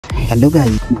Hello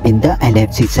guys, Benda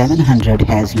LFC700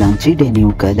 has launched a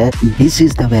new color. This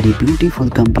is the very beautiful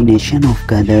combination of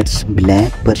colors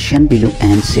black, Persian blue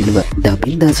and silver. The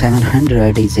Benda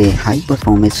 700 is a high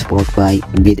performance sport bike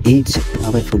with its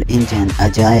powerful engine,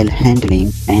 agile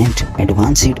handling and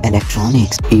advanced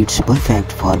electronics. It's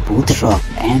perfect for both rock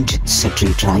and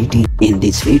street riding. In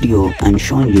this video, I'm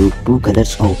showing you two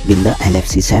colors of Benda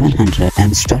LFC700.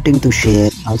 I'm starting to share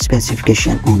all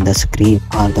specifications on the screen.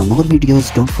 For the more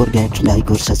videos, don't forget to like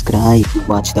or subscribe.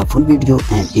 Watch the full video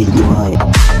and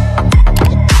enjoy.